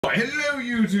Hello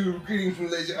YouTube! Greetings from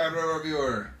Lazy Outdoor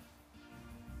Viewer.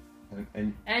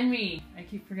 And me. I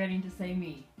keep forgetting to say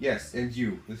me. Yes, and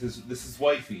you. This is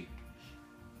Wifey.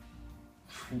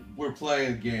 We're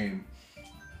playing a game.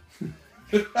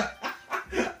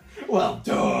 Well,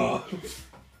 duh.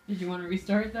 Did you want to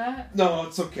restart that? No,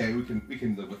 it's okay. We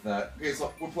can live with that. Okay,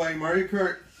 so we're playing Mario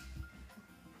Kart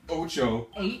Ocho.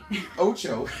 8.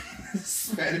 Ocho.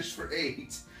 Spanish for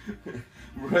 8.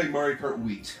 We're playing Mario Kart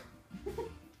Wheat.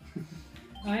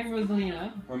 I'm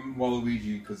Rosalina. I'm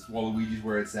Waluigi, because Waluigi's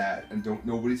where it's at, and don't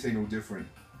nobody say no different.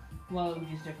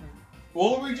 Waluigi's different.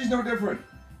 Waluigi's no different.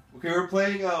 Okay, we're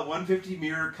playing 150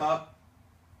 Mirror Cup,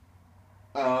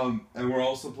 and we're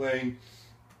also playing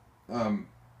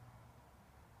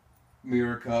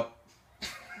Mirror Cup.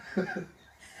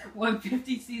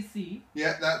 150cc.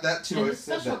 Yeah, that too. And I the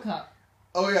said special that. cup.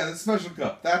 Oh yeah, the special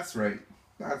cup. That's right.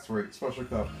 That's right. Special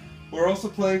cup. We're also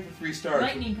playing for 3 stars.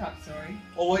 Lightning cup, sorry.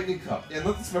 Oh, lightning cup. Yeah,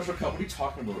 not the special cup. What are you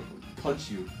talking about? Punch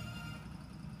you.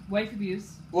 Wife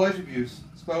abuse. Wife abuse.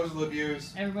 Spousal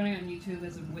abuse. Everybody on YouTube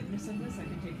is a witness of this. I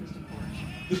can take this to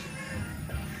court.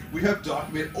 We have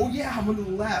documented. Oh yeah, I'm on the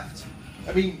left.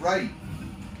 I mean, right.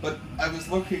 But I was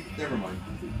looking. Never mind.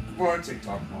 We're on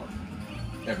TikTok now.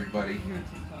 Everybody. You're a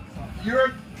TikTok clock.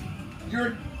 You're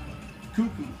a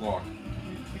cuckoo clock.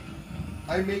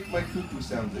 I make my cuckoo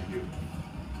sounds at you.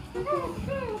 Out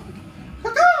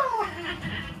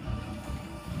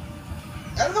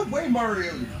of the way,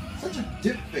 Mario! You're such a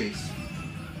dip face.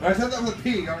 I said that with a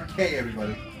P, not a K,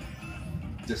 everybody.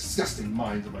 Disgusting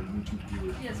minds of my YouTube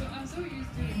viewers. Yeah, so I'm so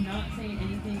used to not saying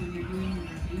anything when you're doing your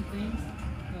review things.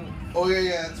 Oh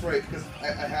yeah, that's right. Because I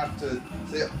have to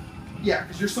say, yeah,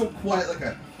 because you're so quiet, like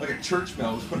a church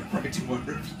mouse whenever I do one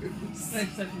reviews.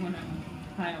 Except when I'm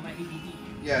high on my ADD.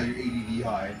 Yeah, you're ADD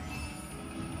high.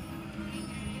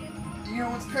 You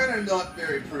know, it's kind of not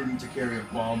very prudent to carry a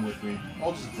bomb with me.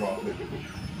 I'll just drop it.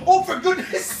 Oh, for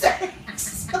goodness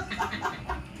sakes!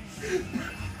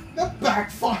 That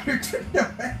backfired to no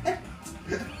end.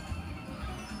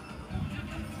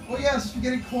 Oh yeah, so you're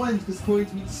getting coins, because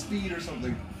coins mean speed or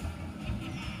something.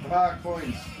 Ah,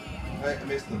 coins. I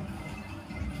missed them.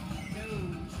 No.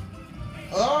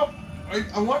 Oh!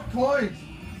 I want coins!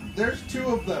 There's 2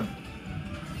 of them.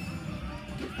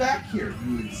 Get back here,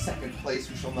 you in second place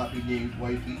who shall not be named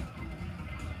Wifey.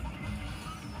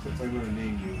 Since I'm going to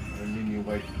name you, I'm going to name you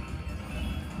Wifey.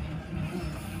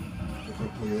 I'll go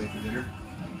play late for dinner.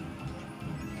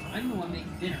 I'm the one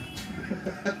making dinner.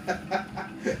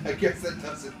 I guess that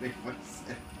doesn't make much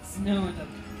sense. No, it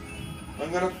doesn't. I'm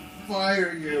going to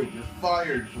fire you. You're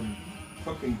fired from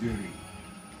cooking duty.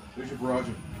 There's your barrage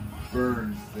of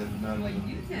burns that none Well, of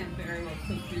you can't very well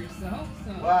cook for yourself,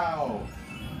 so... Wow.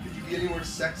 Could you be any more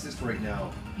sexist right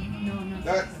now? No, I'm not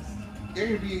That's... sexist. Yeah,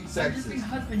 you're being sexist. I'm just being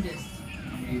husbandist.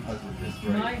 You're being husbandist,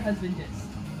 right? My husbandist.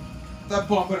 That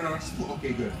bomb better not explode.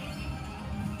 Okay, good.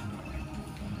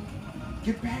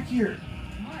 Get back here.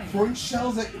 Why? Throwing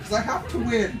shells at you, because I have to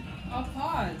win. I'll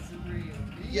pause for you.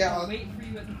 Yeah. I'll wait for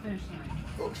you at the finish line.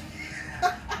 Oh.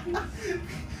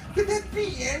 Could that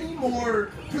be any more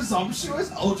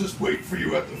presumptuous? I'll just wait for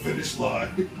you at the finish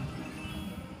line.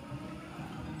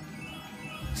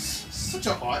 Such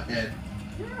a hothead.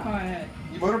 You're a hothead.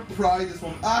 You better pry this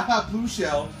one. Aha, blue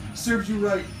shell. Serves you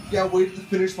right. Yeah, wait at the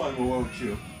finish line, won't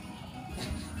you?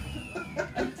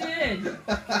 I did.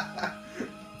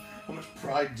 How much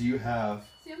pride do you have?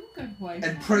 See, I'm a good wife.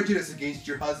 And prejudice against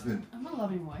your husband. I'm a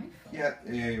loving wife. Yeah,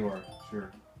 you are.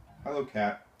 Sure. Hello,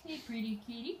 cat. Hey, pretty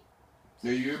kitty.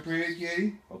 Are you a pretty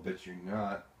kitty? I'll bet you're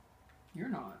not. You're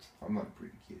not. I'm not a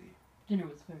pretty kitty. Dinner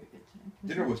was very good today.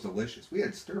 Dinner was delicious. We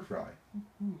had stir fry.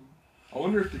 Mm-hmm. I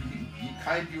wonder if the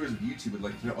kind viewers of YouTube would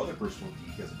like to know other personal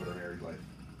details about our married life.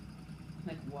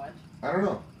 Like what? I don't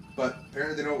know, but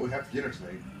apparently they know what we have for dinner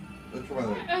tonight. Look for my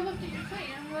leg. I looked at your plate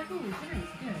and I'm like, ooh, dinner was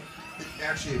good.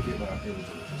 Actually, it was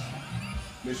delicious.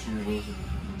 Mystery noodles and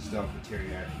stuff with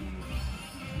teriyaki,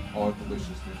 all that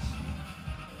deliciousness.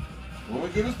 Oh my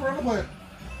goodness, we're on the planet.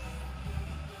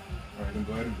 Alright, I'm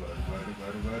glad.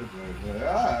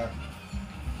 Ah!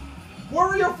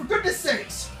 Wario, for goodness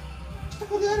sakes!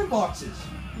 Stuck with the item boxes!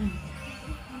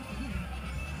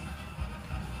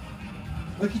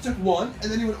 Like he took one,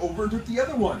 and then he went over and took the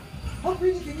other one. How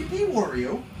greedy can you be,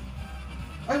 Wario?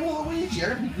 I'm Waluigi, I'm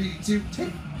gonna be greedy too.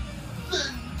 Take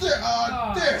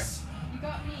this! You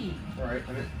got me. Alright,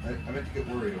 I meant to get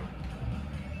Wario. It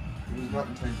was not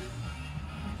intended.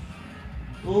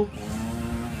 Oh.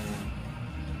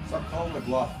 Stop calling my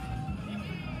bluff.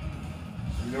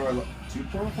 You know I love 2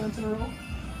 promo plants in a row?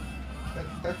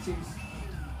 That seems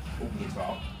over the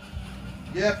top.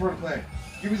 Yeah, promo plant.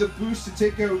 Give me the boost to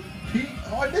take out Peach.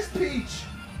 Oh, I missed Peach.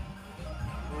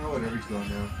 Oh, whatever, he's gone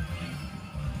now.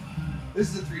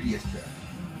 This is a 3DS track.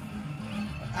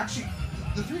 Actually,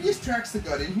 the 3DS tracks that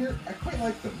got in here, I quite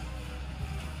like them.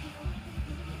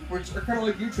 Which are kind of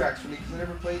like new tracks for me because I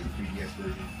never played the 3DS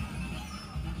version.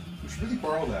 We should really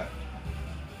borrow that.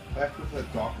 I have to put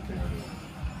that doctor thing on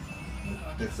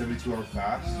it. That 72 hour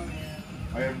fast. Oh, yeah.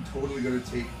 I am totally going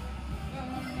to take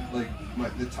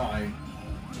like the time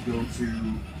to go to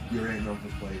your aunt and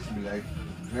uncle's place and be like,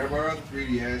 can I borrow the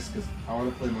 3DS because I want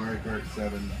to play Mario Kart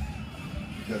 7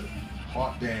 because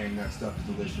hot dang, that stuff is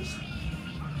delicious.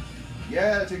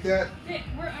 Yeah, take that. Hey,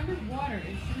 we're underwater.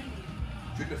 It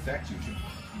Shouldn't affect you. It should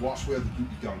wash away the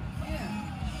goopy gunk.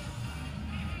 Yeah.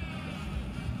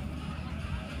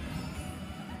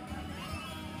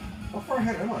 How far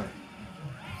ahead am I?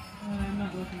 I'm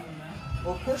not looking on that.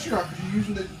 Well, of course you're not, because you're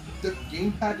using the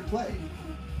gamepad to play.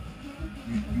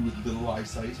 You with little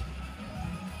eyesight.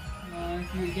 Well,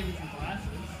 if you would give me some glasses.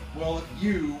 Well, if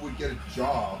you would get a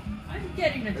job I'm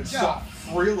getting a and job. stop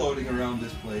freeloading around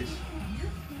this place.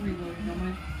 You're freeloading on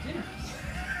my dinners.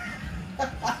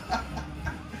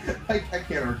 I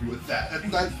can't argue with that.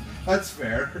 That's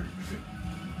fair.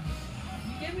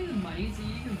 You give me the money so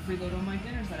you can freeload on my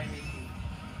dinners that I make you.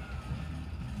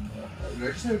 Did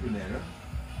I just have a banana?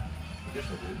 I guess I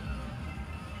did.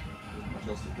 There's much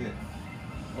else to hit.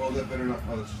 Oh, that better not.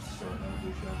 Oh, that's just a start, not a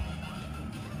blue shell.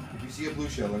 If you see a blue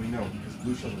shell, let me know, because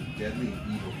blue shells are deadly and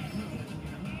evil.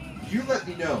 You let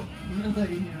me know. I'm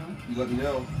letting you know. You let me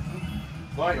know.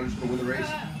 Fine, I'm just gonna win the race.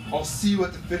 I'll see you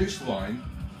at the finish line.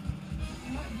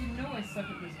 You know I suck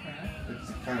at this crap.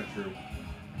 It's kind of true.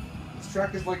 This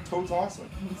track is like totes awesome.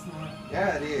 It's not.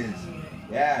 Yeah, it is.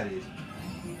 Yeah, it is.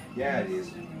 Yeah, it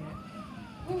is.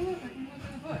 Oh, look, I can go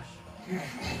through the bush.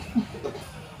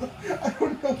 I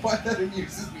don't know why that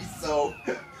amuses me so.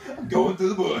 I'm going through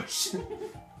the bush.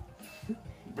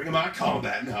 Bringing my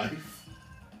combat knife.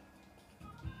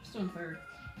 Still in third.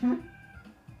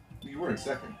 You were in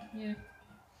second. Yeah.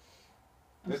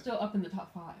 I'm still up in the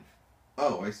top 5.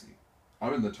 Oh, I see.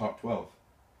 I'm in the top 12.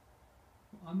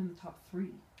 I'm in the top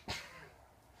 3.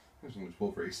 There's only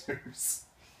 12 racers.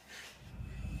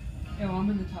 Oh, I'm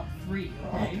in the top 3,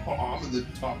 okay? Oh, I'm in the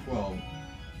top 12.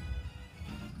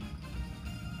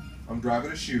 I'm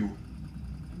driving a shoe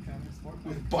I'm driving a sport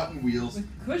bike. with button wheels.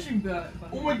 With cushion button.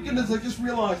 Oh my goodness, I just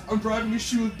realized I'm driving a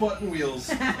shoe with button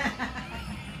wheels.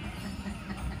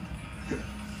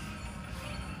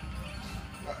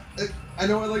 I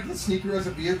know I like the sneaker as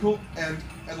a vehicle, and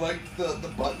I like the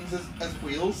buttons as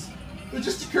wheels. It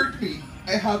just occurred to me,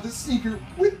 I have the sneaker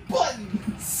with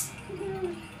buttons.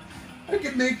 I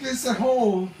can make this at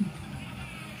home.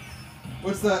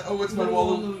 What's that? Oh, it's my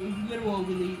wallet. Little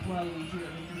Waluigi that lived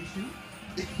in a shoe.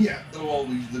 Yeah, the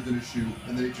Waluigi lived in a shoe,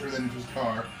 and then he turned that into his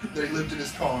car. Then he lived in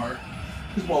his car,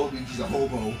 because Waluigi's a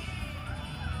hobo.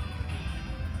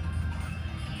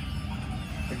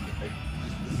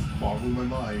 This is boggling my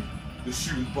mind. The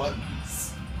shoe with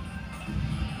buttons.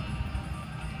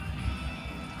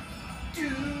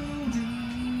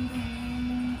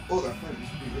 Oh, that fight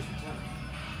used to be this time.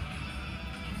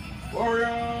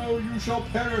 Wario, you shall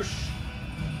perish!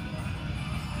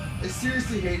 I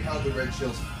seriously hate how the red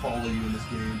shells follow you in this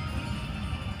game.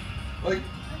 Like,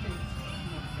 I think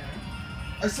it's not fair.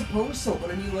 I suppose so,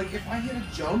 but I mean, like, if I hit a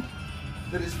jump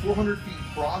that is 400 feet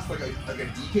across, like a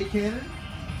DK cannon,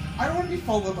 I don't want to be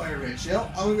followed up by a red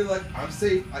shell. I want to be like, I'm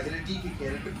safe, I hit a DK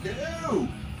cannon, but no!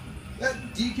 That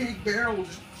DK barrel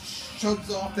just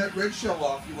shoves off that red shell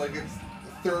off you like it's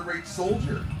a third-rate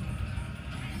soldier.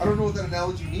 I don't know what that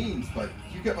analogy means, but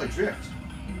you get my drift.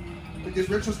 Like, this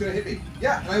red shell's gonna hit me.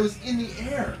 Yeah, and I was in the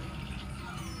air.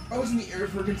 I was in the air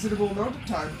for a considerable amount of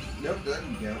time. Nope, that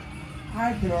didn't count.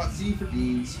 I cannot see for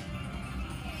beans.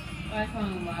 I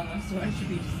found lava, so I should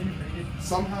be disintegrated.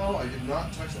 Somehow, I did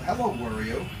not touch the... Hello,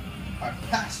 Wario. I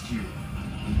passed you.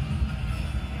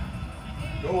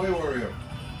 Go away, Wario.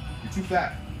 You're too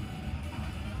fat.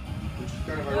 Which is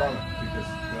kind of ironic, because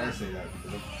when I say that,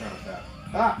 because I'm kind of fat.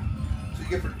 Ah! So you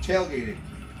get for tailgating.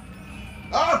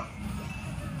 Ah!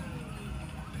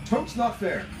 Tote's not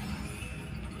fair.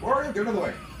 Wario, get out of the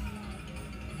way.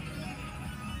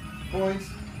 Coins,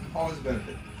 always a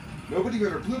benefit. Nobody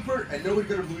got a blooper, and nobody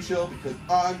got a blue shell, because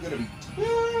I'm gonna be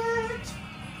ticked.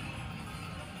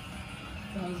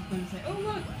 So I was going to say, oh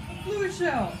look, a blue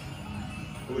shell.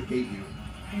 I would hate you.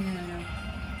 Yeah, I know.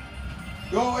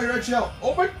 Go away, red shell.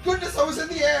 Oh my goodness, I was in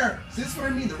the air. See, this is what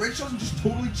I mean. The red shells are just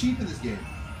totally cheap in this game.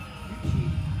 You're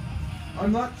cheap.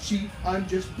 I'm not cheap, I'm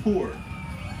just poor.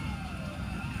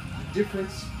 The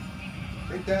difference,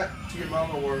 take that to your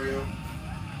mama, Wario.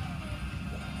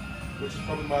 Which is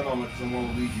probably my mama, because I'm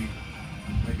Waluigi.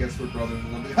 I guess we're brothers.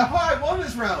 And I'm like, ha! I won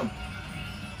this round!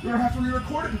 We're gonna have to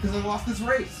re-record it because I lost this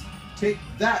race. Take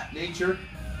that, nature.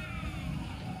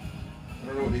 I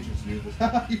don't know what nature's to do with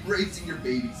this. You're racing your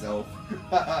baby self.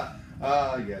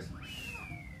 Yes.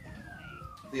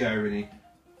 The irony.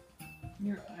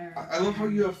 I love how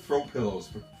you have throw pillows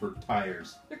for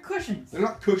tires. They're cushions. They're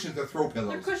not cushions, they're throw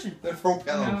pillows. They're cushions. They're throw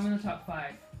pillows. Now I'm in the top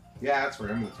 5. Yeah, that's right.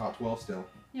 I'm in the top 12 still.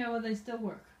 Yeah, well, they still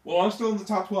work. Well, I'm still in the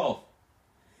top 12.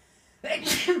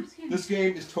 Excuse me. This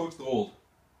game is totes gold.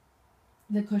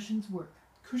 The cushions work.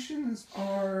 Cushions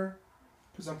are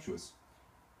presumptuous.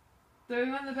 They're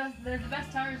one of the best. They're the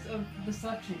best tires of the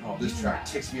selection. Oh, this track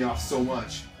ticks me off so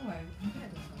much. Oh, I'm good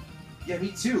at this one. Yeah,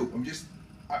 me too.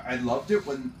 I loved it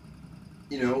when,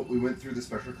 you know, we went through the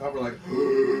special car. We're like,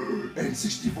 and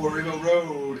 64 Rainbow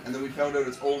Road, and then we found out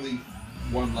it's only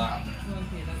one lap. Well,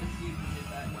 okay, that was you who did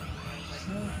that. I was like,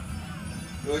 oh.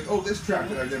 They're like, oh, this track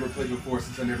that I've never played before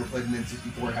since I never played an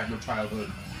N64, I had no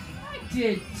childhood. I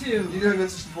did too. You didn't have an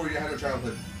N64, you had no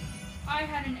childhood. I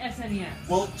had an SNES.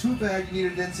 Well, too bad you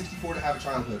needed an N64 to have a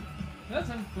childhood. That's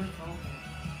a good call.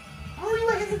 How are you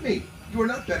ahead of me? You are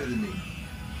not better than me.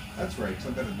 That's right, because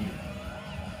I'm better than you.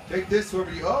 Take this,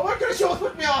 whoever you... Oh my goodness, you almost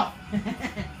put me off! No,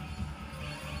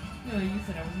 you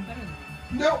said I wasn't better than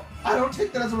you. No, I don't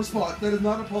take that as a response. That is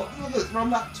not a... Look at this, I'm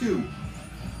not 2.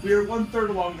 We are 1/3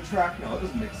 along the track now. That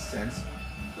doesn't make sense.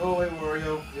 Go away,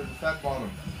 Wario. You have a fat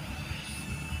bottom.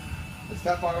 It's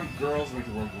fat bottom girls make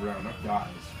the world go round, not guys.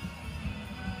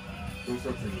 Don't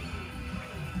start thinking.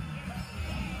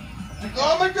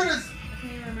 Oh my goodness! I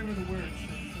can't even remember the words.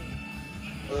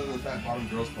 Other than the fat bottom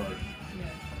girls part.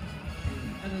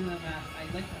 Yeah. Other than that, I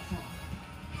like that song.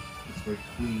 It's very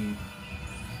clean.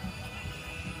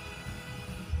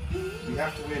 We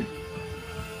have to win.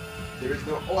 There is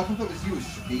no... Oh, I thought that was you. It's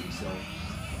just a baby song.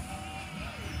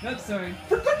 Nope, sorry.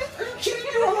 For goodness, are you kidding me?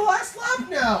 You're on the last lap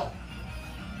now!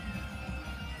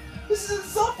 This is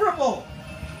insufferable!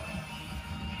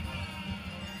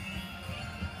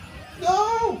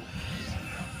 No!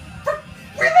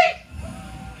 Really?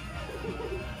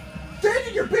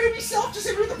 David, your baby self just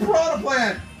hit me with the piranha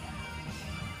plant!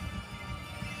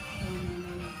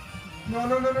 No,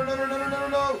 no, no, no, no, no, no, no, no,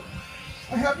 no!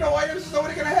 I have no items, there's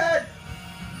nobody gonna head!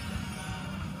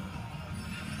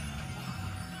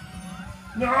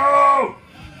 No!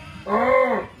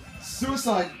 Oh!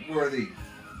 Suicide worthy.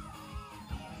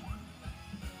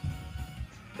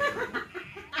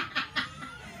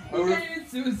 You can't even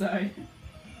suicide.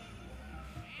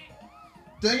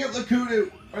 Dang it,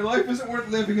 Lakudu! My life isn't worth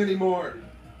living anymore.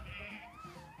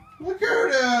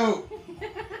 Lakudu!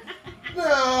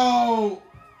 No!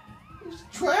 There's a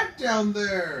track down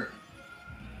there.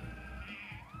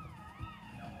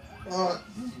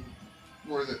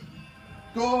 Worth it.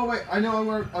 Go away. I know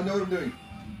what I'm doing.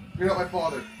 You're not my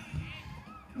father.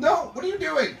 No! What are you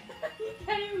doing? You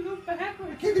can't even go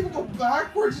backwards. I can't even go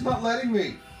backwards. He's not letting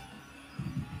me.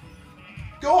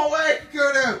 Go away,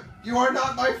 Kudu! You are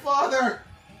not my father!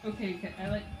 Okay, I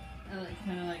kind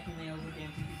of like when they over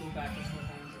games if you go backwards 4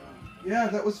 times around. Yeah,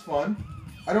 that was fun.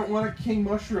 I don't want a king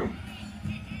mushroom.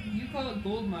 You call it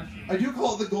gold mushroom. I do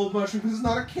call it the gold mushroom because it's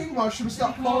not a king mushroom.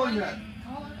 Stop calling that.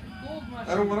 Call it gold mushroom.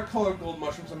 I don't want to call it gold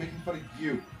mushrooms. I'm making fun of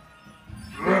you.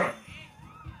 There's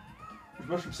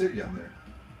Mushroom City down there.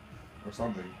 Or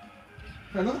something.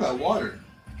 Man, look at that water.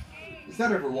 Is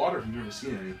that ever water if you've never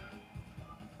seen any?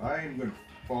 I am going to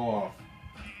fall off.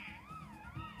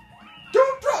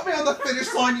 Don't drop me on the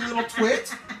finish line, you little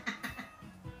twit!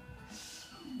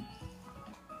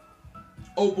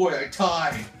 Oh boy, I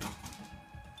tied.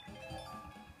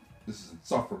 This is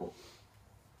insufferable.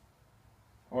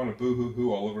 I want to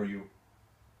boo-hoo-hoo all over you.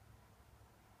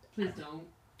 Please don't.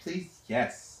 Please,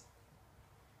 yes.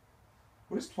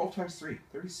 What is 12 times 3?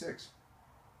 36.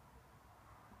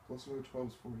 Plus another 12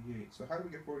 is 48. So how do we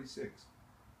get 46?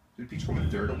 Did Peach come in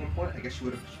 3rd at one point? I guess she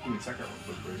would have come in 2nd at one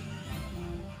point, right?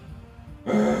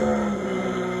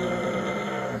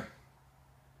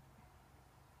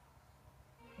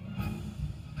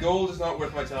 Gold is not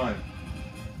worth my time.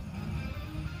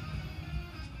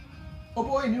 Oh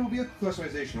boy, new vehicle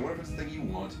customization. I wonder if it's the thing you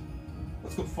want.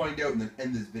 Let's go find out and then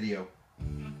end this video.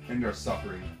 End our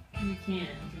suffering. You can't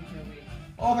until we...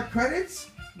 Oh, the credits?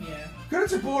 Yeah.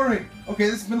 Credits are boring. Okay,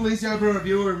 this has been Lazy Eyebrow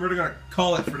Reviewer, and we're gonna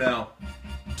call it for now.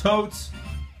 Totes.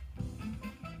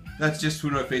 That's just who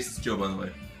do I face this Joe, by the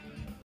way.